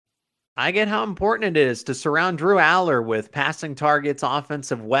I get how important it is to surround Drew Aller with passing targets,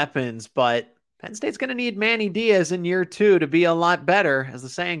 offensive weapons, but Penn State's going to need Manny Diaz in year two to be a lot better. As the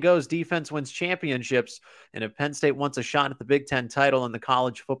saying goes, defense wins championships. And if Penn State wants a shot at the Big Ten title in the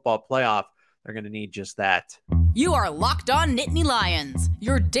college football playoff, they're going to need just that. You are Locked On Nittany Lions,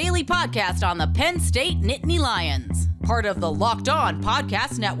 your daily podcast on the Penn State Nittany Lions. Part of the Locked On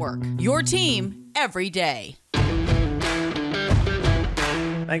Podcast Network, your team every day.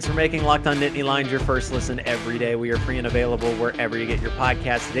 Thanks for making Locked On Nittany Lions your first listen every day. We are free and available wherever you get your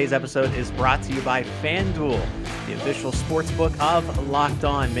podcasts. Today's episode is brought to you by FanDuel, the official sportsbook of Locked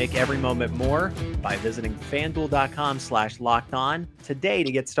On. Make every moment more by visiting FanDuel.com/LockedOn today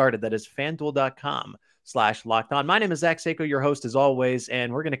to get started. That is FanDuel.com/LockedOn. My name is Zach Seiko, your host as always,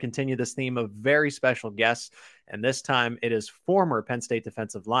 and we're going to continue this theme of very special guests. And this time it is former Penn State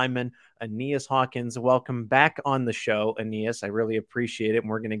defensive lineman Aeneas Hawkins. Welcome back on the show, Aeneas. I really appreciate it. And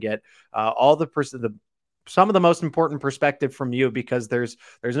we're going to get some of the most important perspective from you, because there's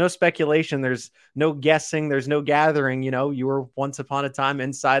no speculation, there's no guessing, there's no gathering. You know, you were once upon a time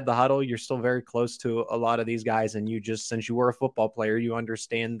inside the huddle. You're still very close to a lot of these guys, and since you were a football player, you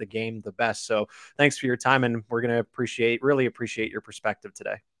understand the game the best. So thanks for your time, and we're going to really appreciate your perspective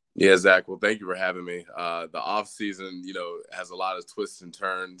today. Yeah, Zach. Well, thank you for having me. The off season, has a lot of twists and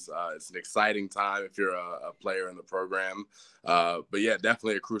turns. It's an exciting time if you're a player in the program. But yeah,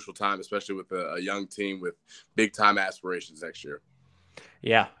 definitely a crucial time, especially with a young team with big time aspirations next year.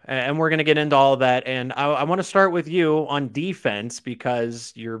 Yeah, and we're going to get into all of that. And I want to start with you on defense,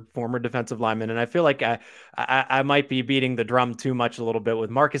 because you're former defensive lineman. And I feel like I might be beating the drum too much a little bit with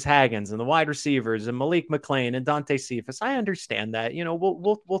Marcus Haggins and the wide receivers and Malik McClain and Dante Cephas. I understand that.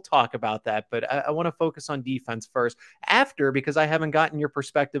 We'll talk about that. But I want to focus on defense first because I haven't gotten your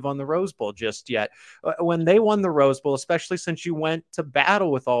perspective on the Rose Bowl just yet. When they won the Rose Bowl, especially since you went to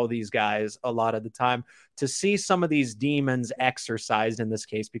battle with all these guys a lot of the time, to see some of these demons exercised in this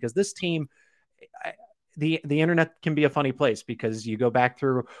case, because this team, the internet can be a funny place, because you go back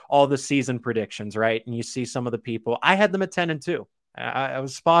through all the season predictions, right? And you see some of the people. I had them at 10-2. I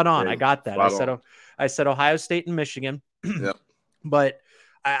was spot on. I got that. I said Ohio State and Michigan. Yep. But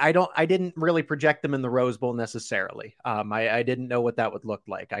I didn't really project them in the Rose Bowl necessarily. I didn't know what that would look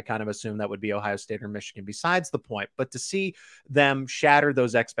like. I kind of assumed that would be Ohio State or Michigan, besides the point. But to see them shatter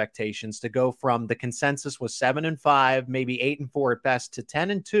those expectations, to go from the consensus was 7-5, maybe 8-4 at best, to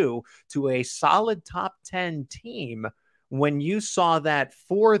 10-2, to a solid top 10 team. When you saw that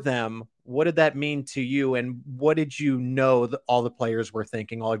for them, what did that mean to you? And what did you know that all the players were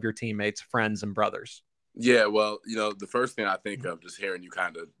thinking, all of your teammates, friends, and brothers? Yeah, well, the first thing I think of just hearing you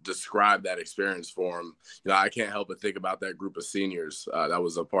kind of describe that experience for them, I can't help but think about that group of seniors that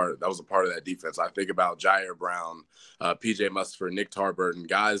was a part of that defense. I think about Jair Brown, PJ Mustipher, Nick Tarburton,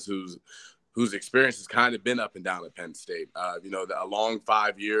 guys whose experience has kind of been up and down at Penn State. A long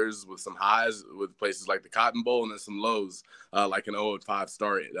 5 years with some highs with places like the Cotton Bowl, and then some lows like an 0-5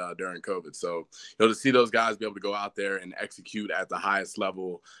 start during COVID. So, to see those guys be able to go out there and execute at the highest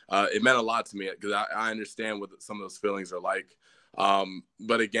level, it meant a lot to me, because I understand what some of those feelings are like.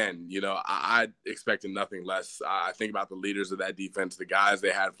 But again, I expected nothing less. I think about the leaders of that defense, the guys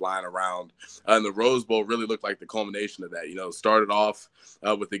they had flying around, and the Rose Bowl really looked like the culmination of that. Started off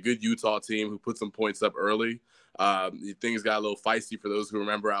with a good Utah team who put some points up early. Things got a little feisty for those who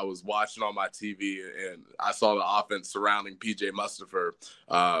remember. I was watching on my TV and I saw the offense surrounding PJ Mustipher.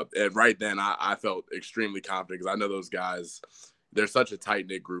 And right then I felt extremely confident, because I know those guys, they're such a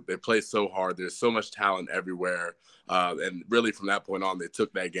tight-knit group. They play so hard. There's so much talent everywhere. And really from that point on, they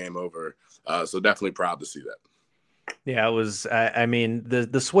took that game over. So definitely proud to see that. Yeah, it was,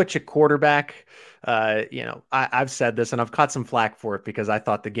 the switch at quarterback, I've said this and I've caught some flack for it, because I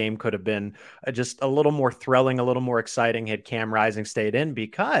thought the game could have been just a little more thrilling, a little more exciting had Cam Rising stayed in,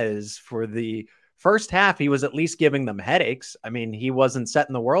 because for the first half, he was at least giving them headaches. I mean, he wasn't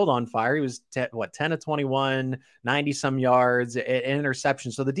setting the world on fire. He was 10-21, 90 some yards, an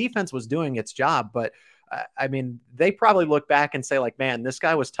interception. So the defense was doing its job, but they probably look back and say, like, man, this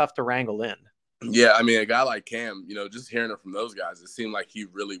guy was tough to wrangle in. Yeah, a guy like Cam, just hearing it from those guys, it seemed like he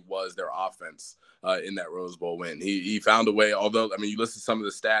really was their offense in that Rose Bowl win. He found a way, although, you listen to some of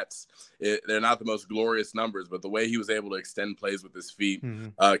the stats, they're not the most glorious numbers, but the way he was able to extend plays with his feet,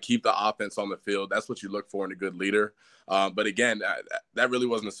 keep the offense on the field, that's what you look for in a good leader. But again, that really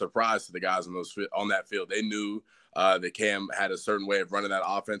wasn't a surprise to the guys on that field. They knew that Cam had a certain way of running that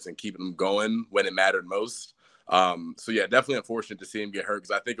offense and keeping them going when it mattered most. So yeah, definitely unfortunate to see him get hurt,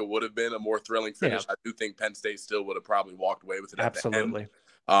 because I think it would have been a more thrilling finish. Yeah. I do think Penn State still would have probably walked away with it. Absolutely. At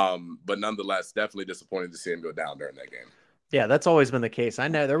the end. But nonetheless, definitely disappointed to see him go down during that game. Yeah, that's always been the case. I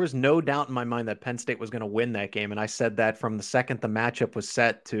know there was no doubt in my mind that Penn State was going to win that game, and I said that from the second the matchup was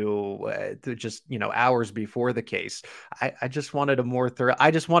set to just hours before the case. I just wanted a more thorough.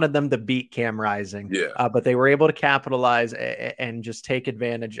 I just wanted them to beat Cam Rising, Yeah. but they were able to capitalize and just take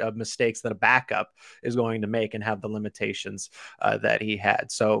advantage of mistakes that a backup is going to make and have the limitations that he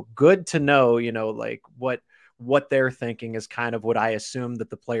had. So good to know, like what they're thinking is kind of what I assumed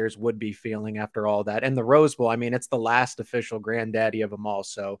that the players would be feeling after all that. And the Rose Bowl, I mean, it's the last official granddaddy of them all.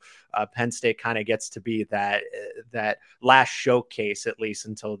 So Penn State kind of gets to be that last showcase, at least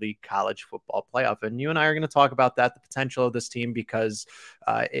until the college football playoff. And you and I are going to talk about that, the potential of this team, because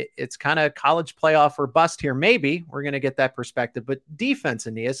it's kind of college playoff or bust here. Maybe we're going to get that perspective, but defense,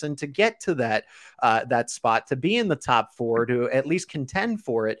 Aeneas, and to get to that spot, to be in the top four, to at least contend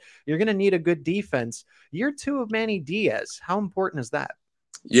for it, you're going to need a good defense. Year two of Manny Diaz, how important is that?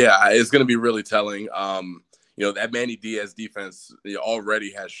 Yeah, it's going to be really telling. That Manny Diaz defense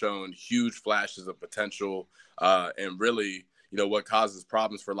already has shown huge flashes of potential, and really, what causes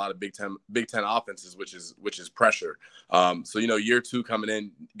problems for a lot of Big Ten offenses, which is pressure. So year two coming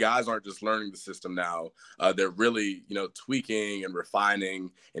in, guys aren't just learning the system now; they're really tweaking and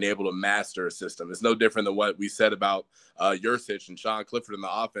refining and able to master a system. It's no different than what we said about Yurcich and Sean Clifford in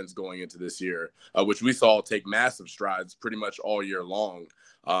the offense going into this year, which we saw take massive strides pretty much all year long.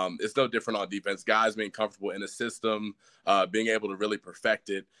 It's no different on defense. Guys being comfortable in a system, being able to really perfect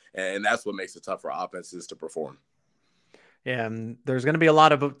it, and that's what makes it tough for offenses to perform. Yeah, and there's going to be a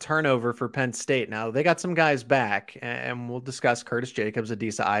lot of turnover for Penn State. Now, they got some guys back, and we'll discuss Curtis Jacobs,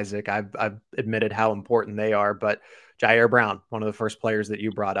 Adisa Isaac. I've admitted how important they are, but Jair Brown, one of the first players that you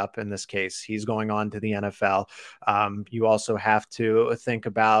brought up in this case, he's going on to the NFL. You also have to think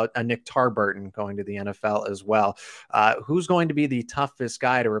about Nick Tarburton going to the NFL as well. Who's going to be the toughest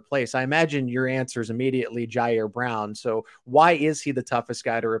guy to replace? I imagine your answer is immediately Jair Brown. So why is he the toughest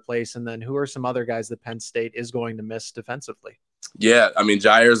guy to replace? And then who are some other guys that Penn State is going to miss defensively? Yeah, I mean,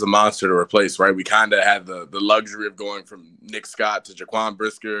 Jair's a monster to replace, right? We kind of had the luxury of going from Nick Scott to Jaquan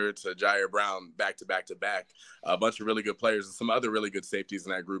Brisker to Jair Brown back to back to back. A bunch of really good players and some other really good safeties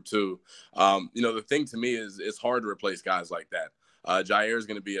in that group too. The thing to me is it's hard to replace guys like that. Jair is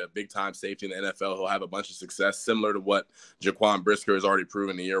going to be a big-time safety in the NFL. He'll have a bunch of success, similar to what Jaquan Brisker has already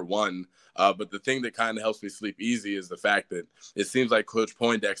proven in year one. But the thing that kind of helps me sleep easy is the fact that it seems like Coach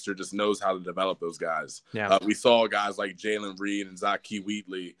Poindexter just knows how to develop those guys. Yeah. We saw guys like Jalen Reed and Zaki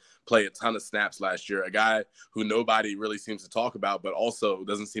Wheatley play a ton of snaps last year. A guy who nobody really seems to talk about, but also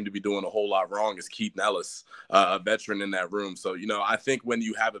doesn't seem to be doing a whole lot wrong is Keaton Ellis, a veteran in that room. So, I think when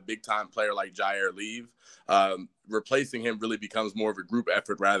you have a big-time player like Jair leave, replacing him really becomes more of a group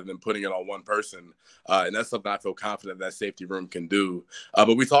effort rather than putting it on one person. And that's something I feel confident that safety room can do.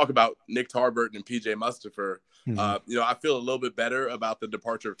 But we talk about Nick Tarburton and PJ Mustipher. I feel a little bit better about the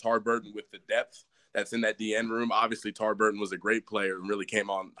departure of Tarburton with the depth that's in that DN room. Obviously, Tarburton was a great player and really came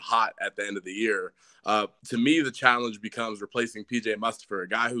on hot at the end of the year. To me, the challenge becomes replacing PJ Mustipher, a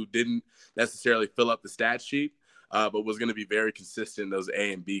guy who didn't necessarily fill up the stat sheet, but was going to be very consistent in those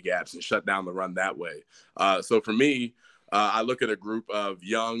A and B gaps and shut down the run that way. So for me, I look at a group of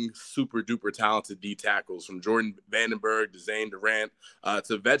young, super duper talented D tackles, from Jordan Vandenberg to Zane Durant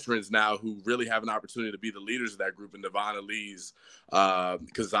to veterans now who really have an opportunity to be the leaders of that group in Devon Elise,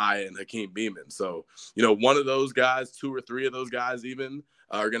 Keziah, and Hakeem Beamon. So, one of those guys, two or three of those guys even,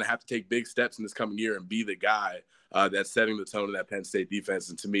 are going to have to take big steps in this coming year and be the guy that's setting the tone of that Penn State defense.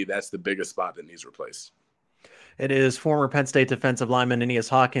 And to me, that's the biggest spot that needs replaced. It is former Penn State defensive lineman Aeneas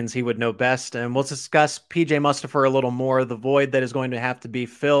Hawkins. He would know best. And we'll discuss PJ Mustipher a little more, the void that is going to have to be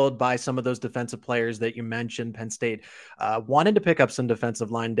filled by some of those defensive players that you mentioned. Penn State wanted to pick up some defensive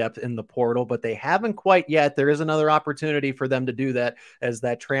line depth in the portal, but they haven't quite yet. There is another opportunity for them to do that as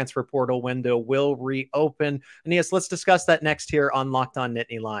that transfer portal window will reopen. Aeneas, let's discuss that next here on Locked On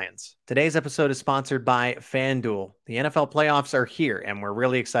Nittany Lions. Today's episode is sponsored by FanDuel. The NFL playoffs are here, and we're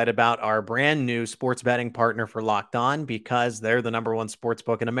really excited about our brand new sports betting partner for Locked On because they're the number one sports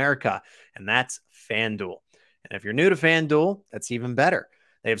book in America, and that's FanDuel. And if you're new to FanDuel, that's even better.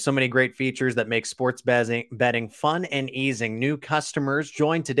 They have so many great features that make sports betting fun and easy. New customers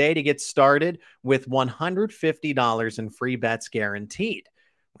join today to get started with $150 in free bets guaranteed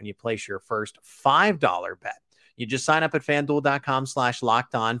when you place your first $5 bet. You just sign up at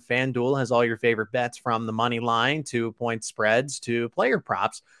FanDuel.com/lockedon. FanDuel has all your favorite bets, from the money line to point spreads to player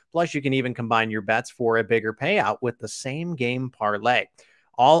props. Plus, you can even combine your bets for a bigger payout with the same game parlay,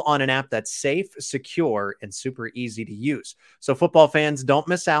 all on an app that's safe, secure, and super easy to use. So football fans, don't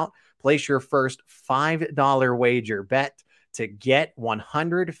miss out. Place your first $5 wager. Bet to get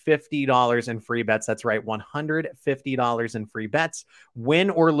 $150 in free bets. That's right, $150 in free bets, win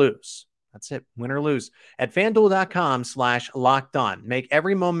or lose. That's it, win or lose, at FanDuel.com/lockedon. Make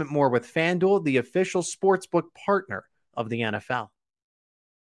every moment more with FanDuel, the official sportsbook partner of the NFL.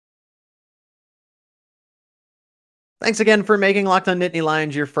 Thanks again for making Locked On Nittany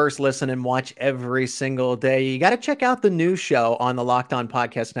Lions your first listen and watch every single day. You got to check out the new show on the Locked On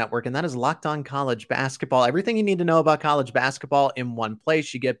Podcast Network, and that is Locked On College Basketball. Everything you need to know about college basketball in one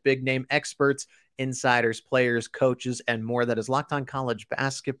place. You get big name experts, insiders, players, coaches, and more. That is Locked On College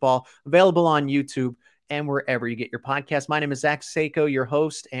Basketball, available on YouTube and wherever you get your podcast. My name is Zach Seiko, your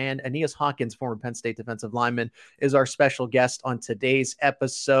host, and Aeneas Hawkins, former Penn State defensive lineman, is our special guest on today's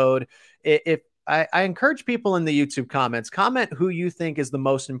episode. If I encourage people in the YouTube comments, comment who you think is the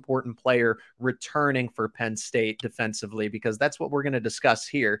most important player returning for Penn State defensively, because that's what we're going to discuss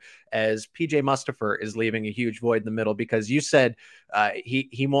here, as PJ Mustipher is leaving a huge void in the middle, because you said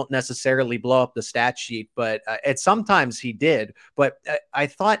he won't necessarily blow up the stat sheet, but sometimes he did. But I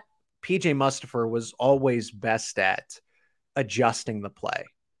thought PJ Mustipher was always best at adjusting the play.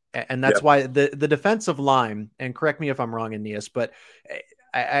 And that's why the defensive line, and correct me if I'm wrong, Aeneas, but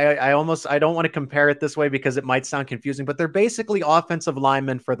I don't want to compare it this way because it might sound confusing, but they're basically offensive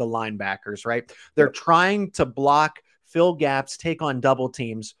linemen for the linebackers, right? They're trying to block, fill gaps, take on double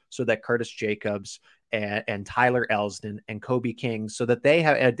teams so that Curtis Jacobs and Tyler Elsdon and Kobe King, so that they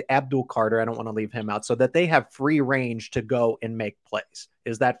have Abdul Carter, I don't want to leave him out, so that they have free range to go and make plays.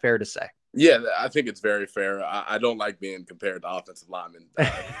 Is that fair to say? Yeah, I think it's very fair. I don't like being compared to offensive linemen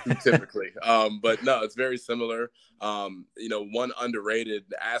typically, but no, it's very similar. One underrated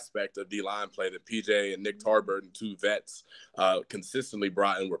aspect of D-line play that PJ and Nick Tarburton, two vets, consistently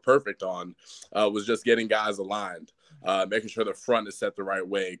brought and were perfect on, was just getting guys aligned, making sure the front is set the right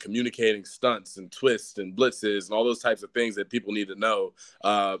way, communicating stunts and twists and blitzes and all those types of things that people need to know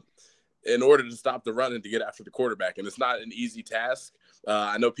in order to stop the run and to get after the quarterback. And it's not an easy task.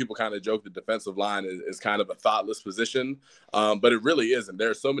 I know people kind of joke the defensive line is kind of a thoughtless position, but it really isn't. There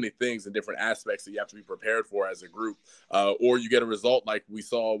are so many things and different aspects that you have to be prepared for as a group, or you get a result like we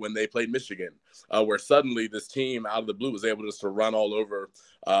saw when they played Michigan, where suddenly this team out of the blue was able just to run all over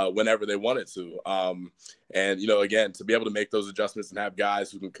whenever they wanted to. Again, to be able to make those adjustments and have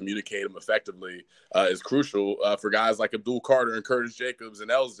guys who can communicate them effectively is crucial for guys like Abdul Carter and Curtis Jacobs and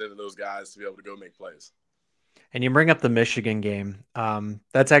Elsdon and those guys to be able to go make plays. And you bring up the Michigan game.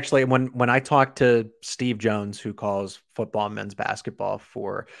 That's actually when I talked to Steve Jones, who calls football and men's basketball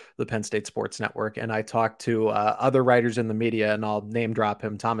for the Penn State Sports Network, and I talked to other writers in the media, and I'll name drop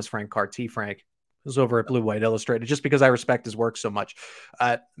him, Thomas Frank Carr, T. Frank, who's over at Blue White Illustrated, just because I respect his work so much.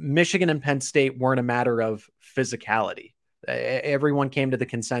 Michigan and Penn State weren't a matter of physicality. Everyone came to the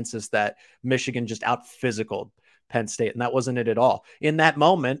consensus that Michigan just out-physicaled Penn State, and that wasn't it at all in that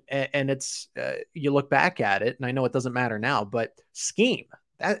moment. And it's you look back at it, and I know it doesn't matter now, but scheme,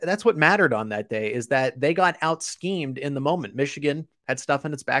 that's what mattered on that day, is that they got out schemed in the moment. Michigan had stuff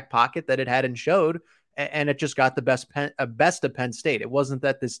in its back pocket that it hadn't showed, and it just got the best of Penn State. It wasn't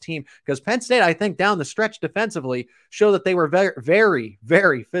that this team, because Penn State, I think down the stretch defensively, showed that they were very, very,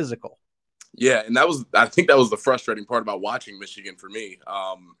 very physical. Yeah, and I think that was the frustrating part about watching Michigan for me.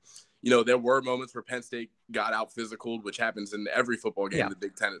 There were moments where Penn State got out physicaled, which happens in every football game in the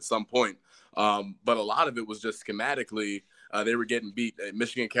Big Ten at some point. But a lot of it was just schematically, they were getting beat.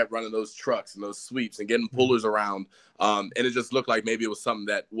 Michigan kept running those trucks and those sweeps and getting pullers around. And it just looked like maybe it was something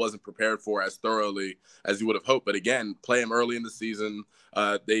that wasn't prepared for as thoroughly as you would have hoped. But again, play them early in the season.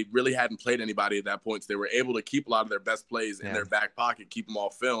 They really hadn't pplayed anybody at that point. So they were able to keep a lot of their best plays in their back pocket, keep them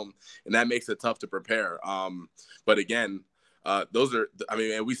all film. And that makes it tough to prepare. But again,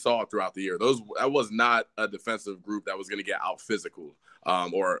 and we saw it throughout the year. That was not a defensive group that was going to get out physical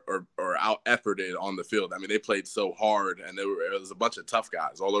or out efforted on the field. I mean, they played so hard, and there was a bunch of tough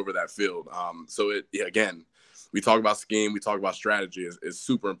guys all over that field. Again, we talk about scheme, we talk about strategy is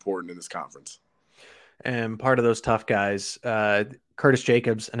super important in this conference. And part of those tough guys, Curtis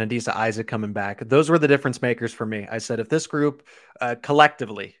Jacobs and Adisa Isaac coming back, those were the difference makers for me. I said, if this group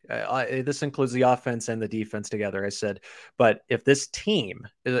collectively, this includes the offense and the defense together, I said, but if this team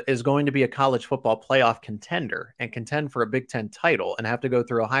is going to be a college football playoff contender and contend for a Big Ten title and have to go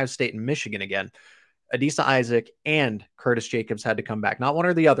through Ohio State and Michigan again, Adisa Isaac and Curtis Jacobs had to come back, not one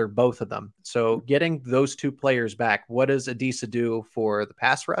or the other, both of them. So getting those two players back, what does Adisa do for the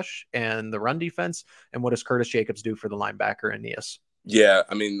pass rush and the run defense? And what does Curtis Jacobs do for the linebacker, Aeneas? Yeah,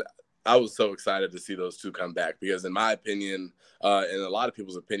 I mean, I was so excited to see those two come back because, in my opinion, and a lot of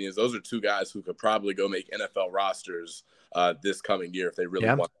people's opinions, those are two guys who could probably go make NFL rosters this coming year if they really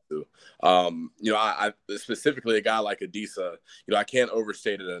want to. I specifically a guy like Adisa, I can't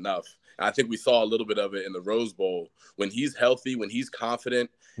overstate it enough. I think we saw a little bit of it in the Rose Bowl. When he's healthy, when he's confident,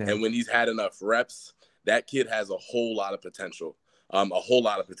 and when he's had enough reps, that kid has a whole lot of potential.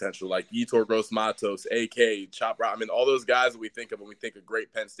 Like Yetur Gross-Matos, AK, Chop Rock. I mean, all those guys that we think of when we think of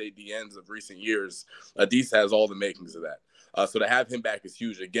great Penn State DNs of recent years, Adisa has all the makings of that. So to have him back is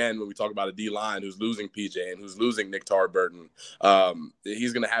huge. Again, when we talk about a D-line who's losing PJ and who's losing Nick Tarburton,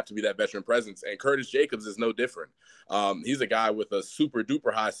 he's going to have to be that veteran presence. And Curtis Jacobs is no different. He's a guy with a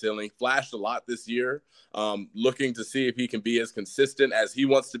super-duper high ceiling, flashed a lot this year, looking to see if he can be as consistent as he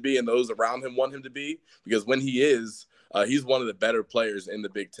wants to be and those around him want him to be. Because when he is, he's one of the better players in the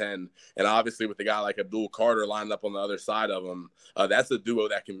Big Ten. And obviously with a guy like Abdul Carter lined up on the other side of him, that's a duo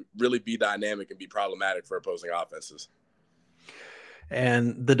that can really be dynamic and be problematic for opposing offenses.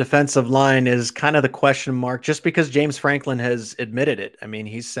 And the defensive line is kind of the question mark just because James Franklin has admitted it. I mean,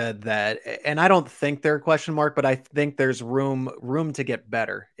 he said that, and I don't think they're a question mark, but I think there's room to get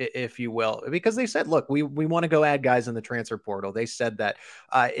better, if you will, because they said, look, we want to go add guys in the transfer portal. They said that.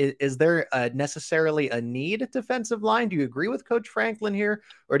 Is there necessarily a need at defensive line? Do you agree with Coach Franklin here?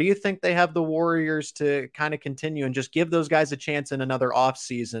 Or do you think they have the Warriors to kind of continue and just give those guys a chance in another off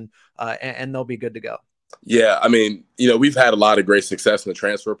season and they'll be good to go? Yeah, I mean, we've had a lot of great success in the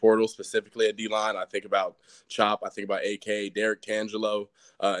transfer portal, specifically at D-line. I think about Chop. I think about AK, Derek Tangelo,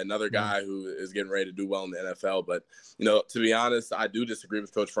 another guy who is getting ready to do well in the NFL. But, to be honest, I do disagree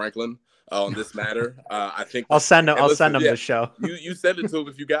with Coach Franklin on this matter. I think I'll send him the show. You send it to him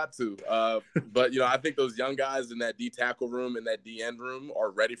if you got to. But, I think those young guys in that D tackle room and that D end room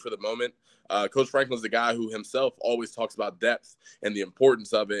are ready for the moment. Coach Franklin's the guy who himself always talks about depth and the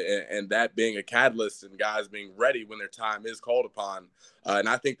importance of it and that being a catalyst and guys being ready when their time is called upon. And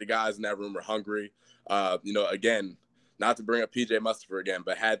I think the guys in that room are hungry. Again, not to bring up PJ Mustipher again,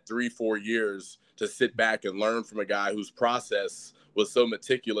 but had 3-4 years to sit back and learn from a guy whose process was so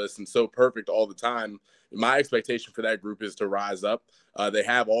meticulous and so perfect all the time. My expectation for that group is to rise up. They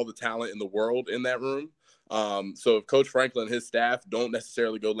have all the talent in the world in that room. So if Coach Franklin and his staff don't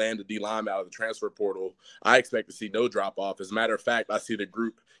necessarily go land a D-line out of the transfer portal, I expect to see no drop off. As a matter of fact, I see the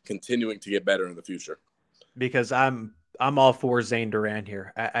group continuing to get better in the future. Because I'm all for Zane Durant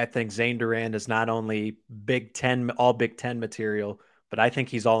here. I think Zane Durant is not only all Big Ten material, but I think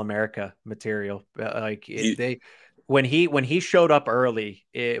he's all America material. When he showed up early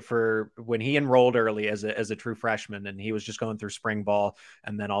when he enrolled early as a true freshman, and he was just going through spring ball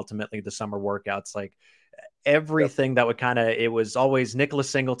and then ultimately the summer workouts, like everything that would it was always Nicholas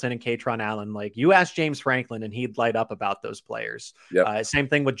Singleton and Katron Allen. Like you asked James Franklin and he'd light up about those players. Same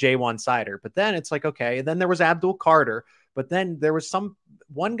thing with Jaywan Sider. But then it's like, okay, then there was Abdul Carter, but then there was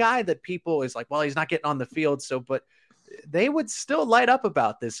one guy that people is like, well, he's not getting on the field. But they would still light up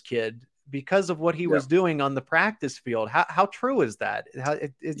about this kid because of what he was doing on the practice field. How true is that?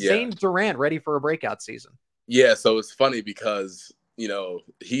 Is Zane Durant ready for a breakout season? Yeah. So it's funny because,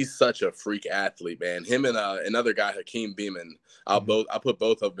 he's such a freak athlete, man. Him and another guy, Hakeem Beamon, I put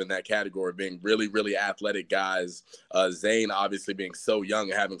both of them in that category, being really, really athletic guys. Zane obviously being so young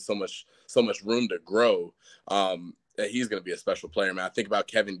and having so much room to grow. He's going to be a special player, man. I think about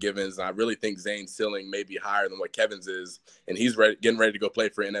Kevin Givens, and I really think Zane's ceiling may be higher than what Kevin's is, and he's getting ready to go play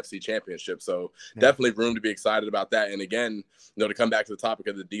for NFC Championship. So definitely room to be excited about that. And again, to come back to the topic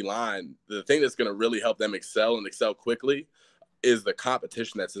of the D-line, the thing that's going to really help them excel quickly is the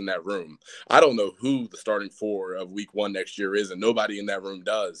competition that's in that room. I don't know who the starting four of week 1 next year is, and nobody in that room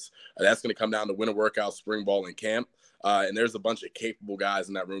does. That's going to come down to winter workout, spring ball, and camp. And there's a bunch of capable guys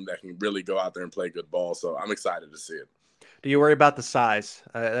in that room that can really go out there and play good ball. So I'm excited to see it. Do you worry about the size?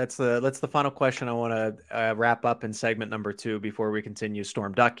 That's the final question I want to wrap up in segment number 2 before we continue.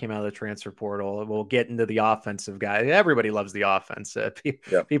 Storm Duck came out of the transfer portal. We'll get into the offensive guy. Everybody loves the offense.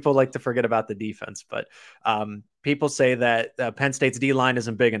 People like to forget about the defense, but people say that Penn State's D-line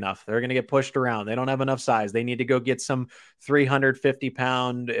isn't big enough. They're going to get pushed around. They don't have enough size. They need to go get some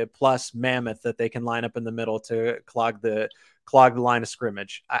 350-pound plus mammoth that they can line up in the middle to clog the line of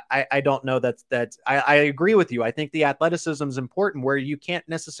scrimmage. I don't know that I agree with you. I think the athleticism is important where you can't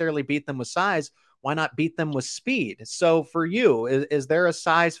necessarily beat them with size. Why not beat them with speed? So for you, is there a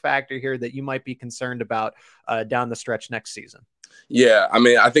size factor here that you might be concerned about down the stretch next season? Yeah, I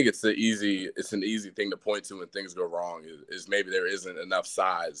mean, I think it's an easy thing to point to when things go wrong is maybe there isn't enough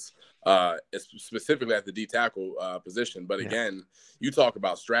size, specifically at the D tackle position. But Yeah. again, you talk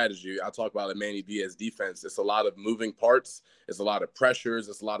about strategy. I talk about a Manny Diaz defense. It's a lot of moving parts. It's a lot of pressures.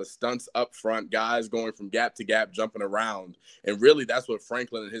 It's a lot of stunts up front, guys going from gap to gap, jumping around, and really that's what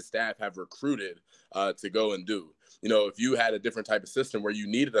Franklin and his staff have recruited to go and do. You know, if you had a different type of system where you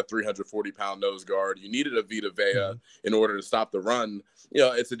needed a 340-pound nose guard, you needed a Vita Vea in order to stop the run, you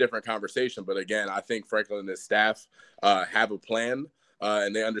know, it's a different conversation. But again, I think Franklin and his staff have a plan.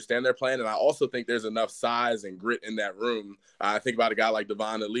 And they understand their plan. And I also think there's enough size and grit in that room. I think about a guy like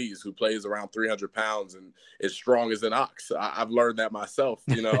Devon Elise, who plays around 300 pounds and is strong as an ox. I've learned that myself.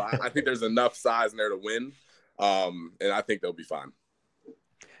 You know, I think there's enough size in there to win. And I think they'll be fine.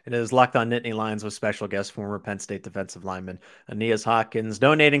 It is Locked On Nittany Lions with special guest, former Penn State defensive lineman Aeneas Hawkins,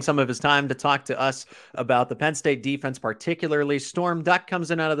 donating some of his time to talk to us about the Penn State defense, particularly. Storm Duck comes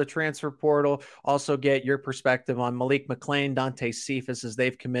in out of the transfer portal. Also get your perspective on Malik McClain, Dante Cephas, as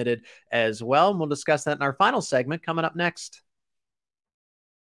they've committed as well. And we'll discuss that in our final segment coming up next.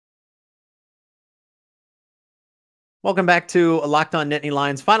 Welcome back to Locked On Nittany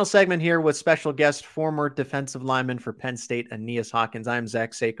Lions. Final segment here with special guest, former defensive lineman for Penn State, Aeneas Hawkins. I'm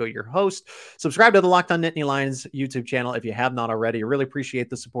Zach Sako, your host. Subscribe to the Locked On Nittany Lions YouTube channel if you have not already. I really appreciate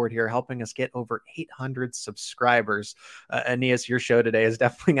the support here, helping us get over 800 subscribers. Aeneas, your show today is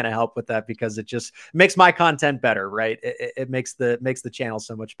definitely going to help with that because it just makes my content better, right? It makes the channel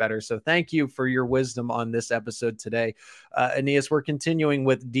so much better. So thank you for your wisdom on this episode today. Aeneas, we're continuing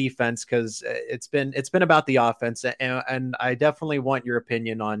with defense because it's been about the offense, and I definitely want your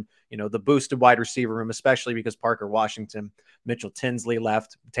opinion on, you know, the boosted wide receiver room, especially because Parker Washington, Mitchell Tinsley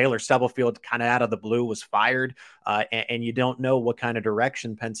left, Taylor Stubblefield kind of out of the blue was fired, and you don't know what kind of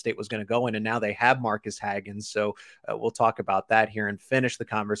direction Penn State was going to go in, and now they have Marcus Haggins. So we'll talk about that here and finish the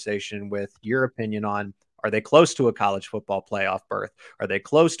conversation with your opinion on, are they close to a college football playoff berth? Are they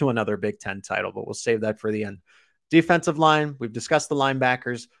close to another Big Ten title? But we'll save that for the end. Defensive line, we've discussed the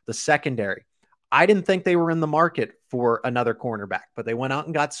linebackers, the secondary. I didn't think they were in the market for another cornerback, but they went out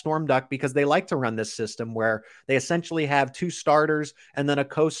and got Storm Duck because they like to run this system where they essentially have two starters and then a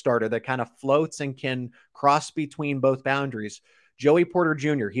co-starter that kind of floats and can cross between both boundaries. Joey Porter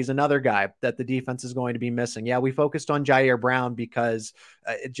Jr., he's another guy that the defense is going to be missing. Yeah, we focused on Jair Brown because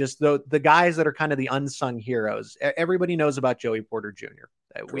just the guys that are kind of the unsung heroes. Everybody knows about Joey Porter Jr.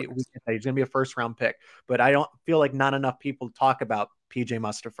 We he's going to be a first-round pick, but I don't feel like not enough people talk about PJ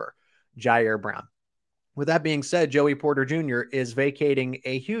Mustipher, Jair Brown. With that being said, Joey Porter Jr. is vacating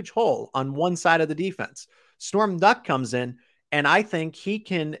a huge hole on one side of the defense. Storm Duck comes in, and I think he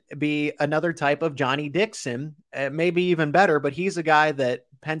can be another type of Johnny Dixon, maybe even better, but he's a guy that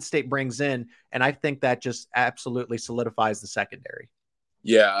Penn State brings in, and I think that just absolutely solidifies the secondary.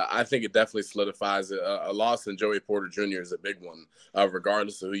 Yeah, I think it definitely solidifies it. A loss in Joey Porter Jr. is a big one,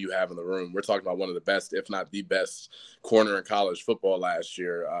 regardless of who you have in the room. We're talking about one of the best, if not the best, corner in college football last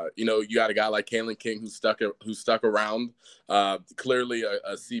year. You know, you got a guy like Kalen King who stuck around, clearly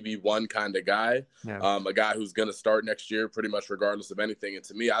a CB1 kind of guy, a guy who's going to start next year pretty much regardless of anything. And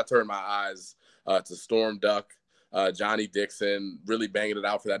to me, I turn my eyes to Storm Duck, Johnny Dixon, really banging it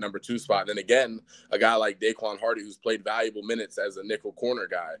out for that number 2 spot. And then again, a guy like Daquan Hardy, who's played valuable minutes as a nickel corner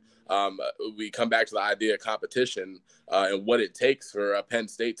guy. We come back to the idea of competition and what it takes for Penn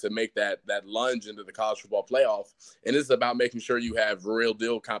State to make that lunge into the college football playoff. And it's about making sure you have real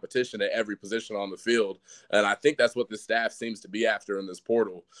deal competition at every position on the field. And I think that's what the staff seems to be after in this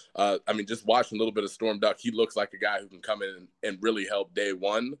portal. I mean, just watching a little bit of Storm Duck, he looks like a guy who can come in and really help day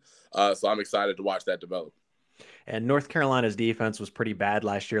one. So I'm excited to watch that develop. And North Carolina's defense was pretty bad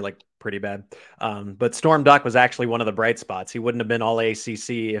last year, like pretty bad. But Storm Duck was actually one of the bright spots. He wouldn't have been all ACC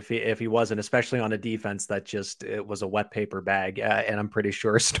if he wasn't, especially on a defense that just, it was a wet paper bag. And I'm pretty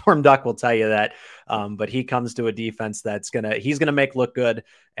sure Storm Duck will tell you that. But he comes to a defense he's going to make look good,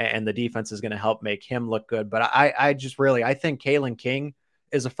 and the defense is going to help make him look good. But I think Kalen King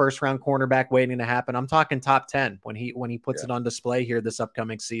is a first-round cornerback waiting to happen. I'm talking top 10 when he puts it on display here this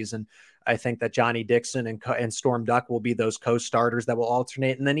upcoming season. I think that Johnny Dixon and Storm Duck will be those co-starters that will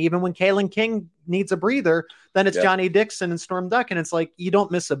alternate. And then even when Kalen King needs a breather, then it's Johnny Dixon and Storm Duck, and it's like you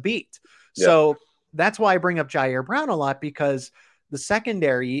don't miss a beat. So that's why I bring up Jair Brown a lot, because the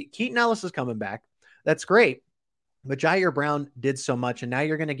secondary, Keaton Ellis is coming back. That's great. But Jair Brown did so much, and now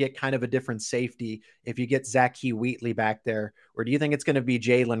you're going to get kind of a different safety if you get Zachy Wheatley back there. Or do you think it's going to be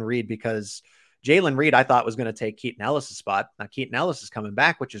Jalen Reed? Because Jalen Reed, I thought, was going to take Keaton Ellis' spot. Now, Keaton Ellis is coming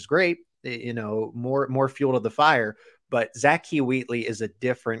back, which is great. You know, more fuel to the fire. But Zachy Wheatley is a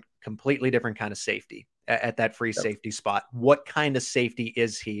completely different kind of safety. at that free safety spot. What kind of safety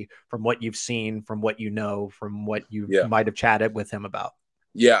is he from what you've seen, from what you know, from what you might have chatted with him about?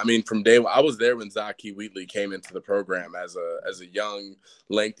 Yeah, I mean, from day one, I was there when Zaki Wheatley came into the program as a young,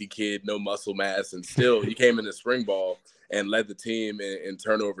 lengthy kid, no muscle mass, and still he came into spring ball and led the team in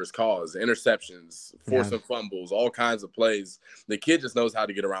turnovers caused, interceptions, forcing fumbles, all kinds of plays. The kid just knows how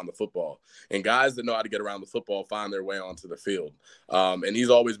to get around the football. And guys that know how to get around the football find their way onto the field. And he's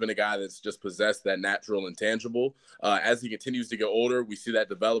always been a guy that's just possessed that natural intangible. As he continues to get older, we see that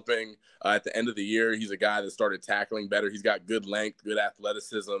developing. At the end of the year, he's a guy that started tackling better. He's got good length, good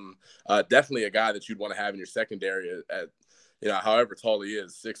athleticism. Definitely a guy that you'd want to have in your secondary at however tall he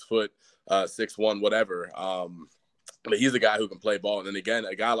is, 6 foot, 6'1", whatever. But he's a guy who can play ball. And then again,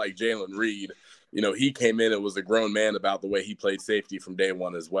 a guy like Jalen Reed, he came in and was a grown man about the way he played safety from day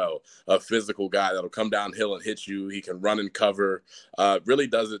one as well. A physical guy that'll come downhill and hit you. He can run and cover, really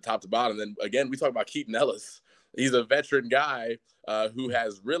does it top to bottom. And then again, we talk about Keaton Ellis. He's a veteran guy who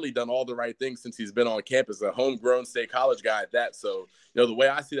has really done all the right things since he's been on campus, a homegrown state college guy at that. So, the way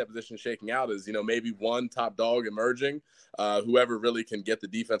I see that position shaking out is, maybe one top dog emerging, whoever really can get the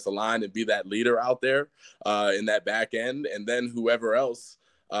defensive line and be that leader out there in that back end. And then whoever else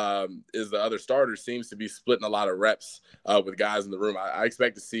is the other starter seems to be splitting a lot of reps with guys in the room. I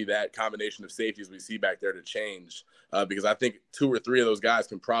expect to see that combination of safeties we see back there to change because I think 2 or 3 of those guys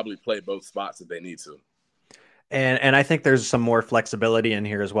can probably play both spots if they need to. And I think there's some more flexibility in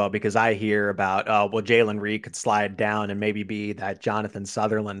here as well, because I hear about, Jalen Reed could slide down and maybe be that Jonathan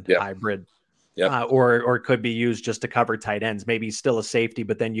Sutherland hybrid. Or could be used just to cover tight ends. Maybe he's still a safety,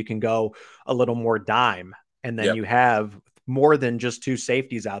 but then you can go a little more dime. And then you have more than just 2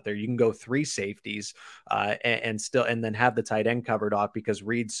 safeties out there. You can go 3 safeties and then have the tight end covered off, because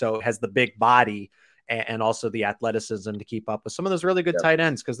Reed has the big body and also the athleticism to keep up with some of those really good tight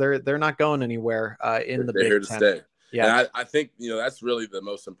ends, because they're not going anywhere in the Big Ten. They're here to stay. Yeah, and I think that's really the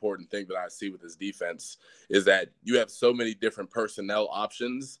most important thing that I see with this defense is that you have so many different personnel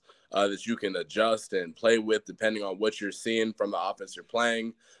options that you can adjust and play with depending on what you're seeing from the offense you're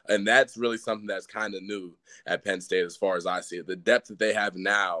playing. And that's really something that's kind of new at Penn State as far as I see it. The depth that they have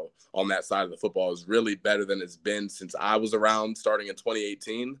now on that side of the football is really better than it's been since I was around starting in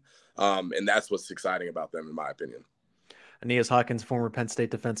 2018. And that's what's exciting about them, in my opinion. Aeneas Hawkins, former Penn State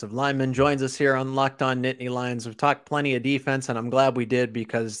defensive lineman, joins us here on Locked On Nittany Lions. We've talked plenty of defense, and I'm glad we did,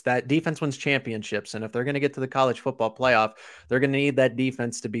 because that defense wins championships. And if they're going to get to the college football playoff, they're going to need that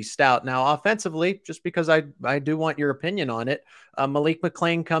defense to be stout. Now, offensively, just because I do want your opinion on it, Malik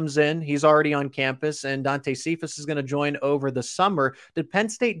McClain comes in. He's already on campus, and Dante Cephas is going to join over the summer. Did Penn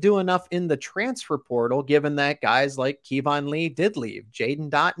State do enough in the transfer portal, given that guys like Kevon Lee did leave,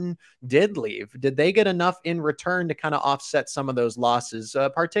 Jaden Dotton did leave? Did they get enough in return to kind of offset some of those losses,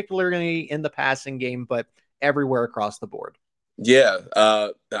 particularly in the passing game, but everywhere across the board? Yeah,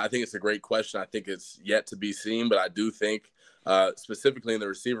 I think it's a great question. I think it's yet to be seen, but I do think specifically in the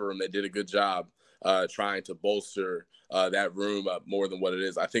receiver room, they did a good job trying to bolster that room up more than what it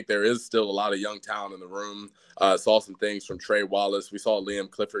is. I think there is still a lot of young talent in the room. Saw some things from Trey Wallace. We saw Liam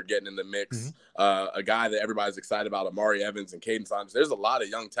Clifford getting in the mix. A guy that everybody's excited about, Amari Evans and Caden Saunders. There's a lot of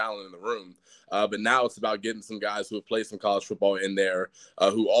young talent in the room. But now it's about getting some guys who have played some college football in there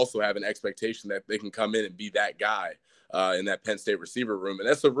who also have an expectation that they can come in and be that guy in that Penn State receiver room. And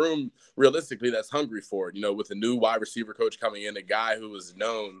that's a room, realistically, that's hungry for it. With a new wide receiver coach coming in, a guy who is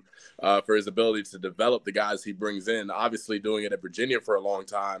known for his ability to develop the guys he brings in, obviously doing it at Virginia for a long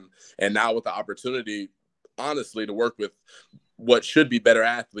time, and now with the opportunity, honestly, to work with what should be better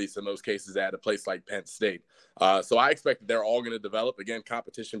athletes in most cases at a place like Penn State. So I expect that they're all going to develop. Again,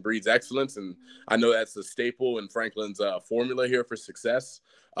 competition breeds excellence, and I know that's a staple in Franklin's formula here for success.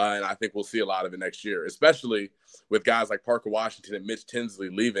 And I think we'll see a lot of it next year, especially with guys like Parker Washington and Mitch Tinsley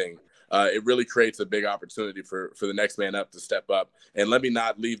leaving. It really creates a big opportunity for the next man up to step up. And let me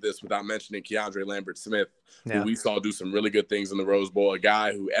not leave this without mentioning Keandre Lambert-Smith, who we saw do some really good things in the Rose Bowl, a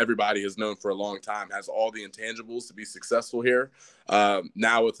guy who everybody has known for a long time, has all the intangibles to be successful here.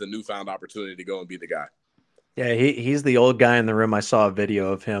 Now it's a newfound opportunity to go and be the guy. Yeah, he's the old guy in the room. I saw a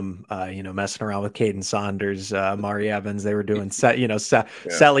video of him, messing around with Caden Saunders, Mari Evans. They were doing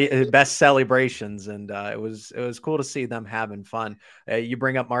best celebrations, and it was cool to see them having fun. You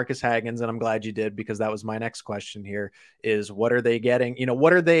bring up Marcus Haggins, and I'm glad you did, because that was my next question here: is what are they getting?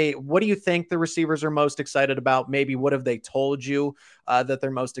 What do you think the receivers are most excited about? Maybe what have they told you that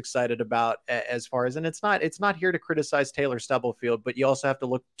they're most excited about as far as? And it's not here to criticize Taylor Stubblefield, but you also have to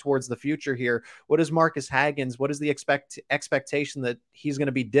look towards the future here. What is Marcus Haggins? What is the expectation that he's going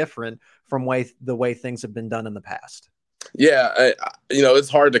to be different from the way things have been done in the past? Yeah, it's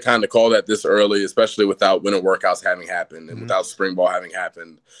hard to kind of call that this early, especially without winter workouts having happened and without spring ball having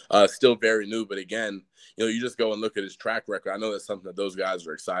happened. Still very new, but again, you just go and look at his track record. I know that's something that those guys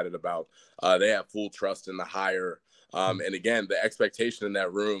are excited about. They have full trust in the hire. And again, the expectation in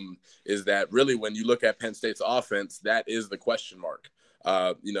that room is that really when you look at Penn State's offense, that is the question mark.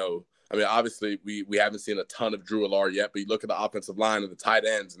 Obviously, we haven't seen a ton of Drew Allar yet, but you look at the offensive line and the tight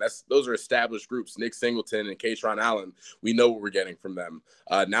ends, and those are established groups. Nick Singleton and Kaytron Allen, we know what we're getting from them.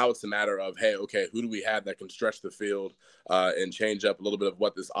 Now it's a matter of, hey, okay, who do we have that can stretch the field and change up a little bit of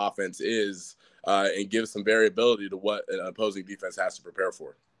what this offense is and give some variability to what an opposing defense has to prepare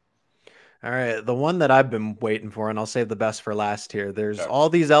for. All right. The one that I've been waiting for, and I'll save the best for last here. There's all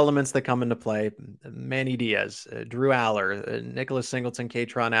these elements that come into play. Manny Diaz, Drew Allar, Nicholas Singleton,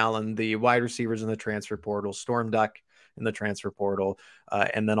 Kaytron Allen, the wide receivers in the transfer portal, Storm Duck in the transfer portal,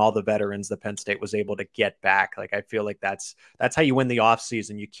 and then all the veterans that Penn State was able to get back. Like, I feel like that's how you win the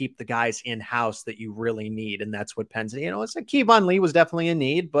offseason. You keep the guys in-house that you really need, and that's what Penn State, it's like Kevon Lee was definitely a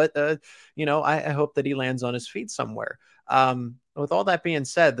need, but, I hope that he lands on his feet somewhere. With all that being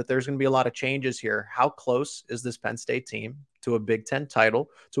said, that there's going to be a lot of changes here. How close is this Penn State team to a Big Ten title,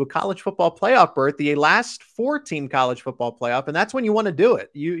 to a college football playoff berth, the last 4-team college football playoff? And that's when you want to do it.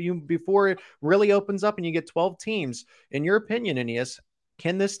 You before it really opens up and you get 12 teams. In your opinion, Aeneas,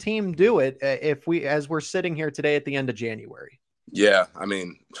 can this team do it as we're sitting here today at the end of January? Yeah,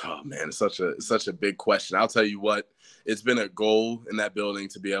 it's such a big question. I'll tell you what, it's been a goal in that building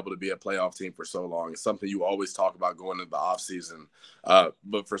to be able to be a playoff team for so long. It's something you always talk about going into the offseason.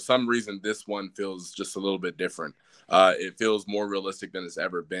 But for some reason, this one feels just a little bit different. It feels more realistic than it's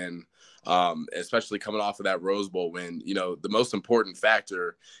ever been, especially coming off of that Rose Bowl win. The most important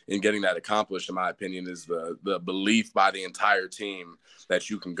factor in getting that accomplished, in my opinion, is the belief by the entire team that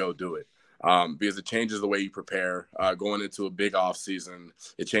you can go do it. Because it changes the way you prepare going into a big off season.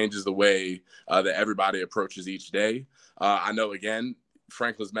 It changes the way that everybody approaches each day. I know, again,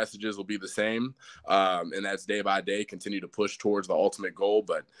 Franklin's messages will be the same, and that's day by day, continue to push towards the ultimate goal.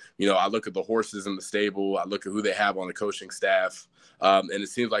 But, I look at the horses in the stable. I look at who they have on the coaching staff, and it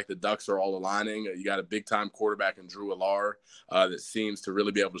seems like the ducks are all aligning. You got a big-time quarterback in Drew Allar that seems to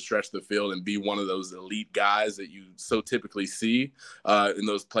really be able to stretch the field and be one of those elite guys that you so typically see in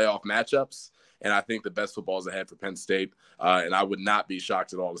those playoff matchups. And I think the best football is ahead for Penn State, and I would not be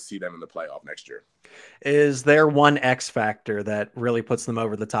shocked at all to see them in the playoff next year. Is there one X factor that really puts them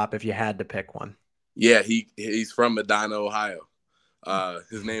over the top if you had to pick one? Yeah, he's from Medina, Ohio.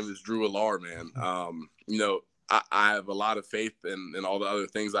 His name is Drew Allar, man. I have a lot of faith in all the other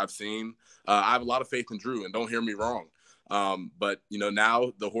things I've seen. I have a lot of faith in Drew, and don't hear me wrong. But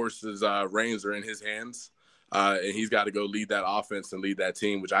now the horse's reins are in his hands. And he's got to go lead that offense and lead that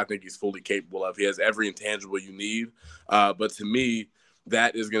team, which I think he's fully capable of. He has every intangible you need. But to me,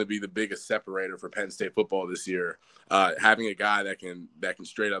 that is going to be the biggest separator for Penn State football this year. Having a guy that can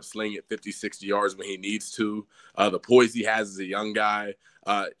straight up sling it 50, 60 yards when he needs to. The poise he has as a young guy.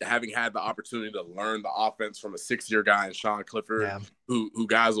 Having had the opportunity to learn the offense from a 6-year guy in Sean Clifford, who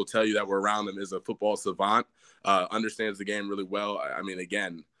guys will tell you that were around him is a football savant, understands the game really well.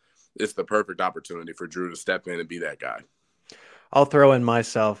 Again, it's the perfect opportunity for Drew to step in and be that guy. I'll throw in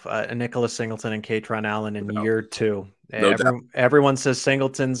myself, Nicholas Singleton and Kaytron Allen in year 2. Everyone says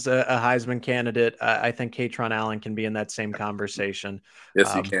Singleton's a Heisman candidate. I think Kaytron Allen can be in that same conversation.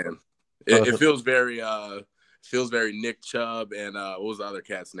 Yes, he can. It feels very Nick Chubb and what was the other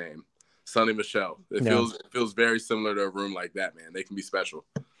cat's name? Sonny Michel. It feels very similar to a room like that, man. They can be special.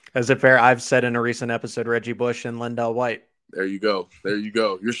 Is it fair? I've said in a recent episode, Reggie Bush and Lendell White. There you go.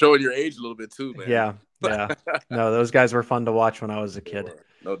 You're showing your age a little bit too, man. Yeah. No, those guys were fun to watch when I was a kid.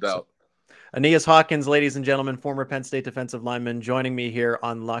 No doubt. Aeneas Hawkins, ladies and gentlemen, former Penn State defensive lineman, joining me here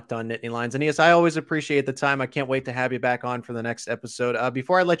on Locked On Nittany Lions. Aeneas, I always appreciate the time. I can't wait to have you back on for the next episode.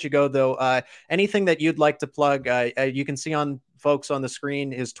 Before I let you go, though, anything that you'd like to plug, you can see on folks on the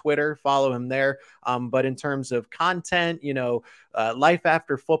screen his Twitter, follow him there. But in terms of content, life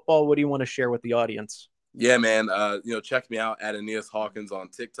after football, what do you want to share with the audience? Yeah, man. Check me out at Aeneas Hawkins on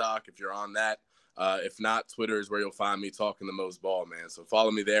TikTok if you're on that. If not, Twitter is where you'll find me talking the most ball, man. So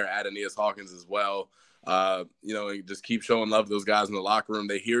follow me there at Aeneas Hawkins as well. And just keep showing love to those guys in the locker room.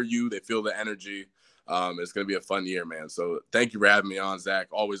 They hear you. They feel the energy. It's going to be a fun year, man. So thank you for having me on, Zach.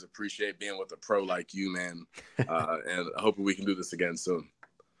 Always appreciate being with a pro like you, man. And hoping we can do this again soon.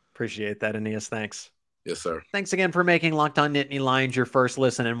 Appreciate that, Aeneas. Thanks. Yes, sir. Thanks again for making Locked On Nittany Lions your first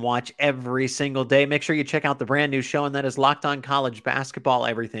listen and watch every single day. Make sure you check out the brand new show, and that is Locked On College Basketball.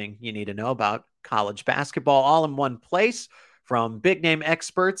 Everything you need to know about college basketball all in one place, from big name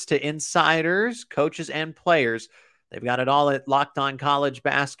experts to insiders, coaches, and players. They've got it all at Locked On College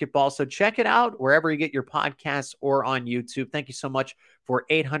Basketball. So check it out wherever you get your podcasts or on YouTube. Thank you so much for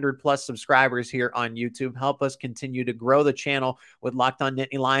 800 plus subscribers here on YouTube. Help us continue to grow the channel with Locked On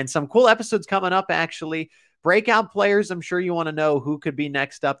Nittany Lions. Some cool episodes coming up, actually. Breakout players. I'm sure you want to know who could be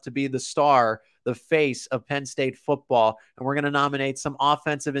next up to be the star, the face of Penn State football. And we're going to nominate some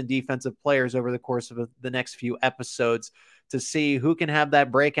offensive and defensive players over the course of the next few episodes to see who can have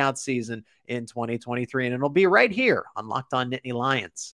that breakout season in 2023. And it'll be right here on Locked On Nittany Lions.